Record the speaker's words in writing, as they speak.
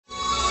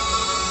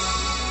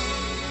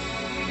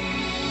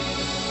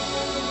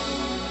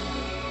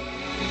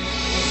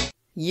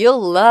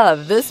You'll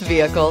love this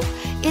vehicle.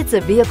 It's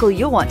a vehicle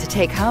you'll want to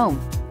take home.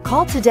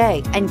 Call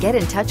today and get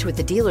in touch with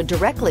the dealer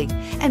directly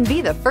and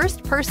be the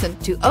first person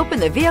to open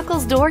the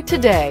vehicle's door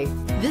today.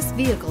 This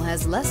vehicle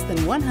has less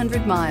than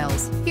 100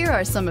 miles. Here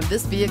are some of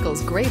this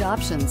vehicle's great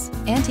options: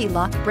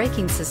 anti-lock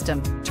braking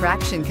system,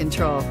 traction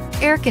control,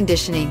 air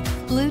conditioning,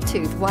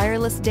 Bluetooth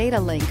wireless data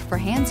link for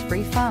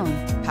hands-free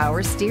phone,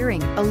 power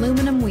steering,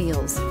 aluminum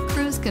wheels,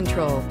 cruise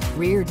control,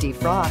 rear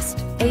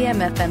defrost,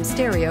 AM/FM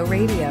stereo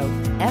radio,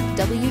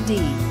 FWD.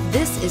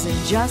 This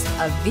isn't just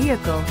a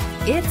vehicle,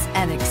 it's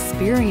an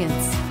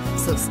experience.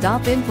 So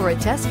stop in for a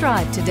test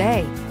drive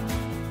today.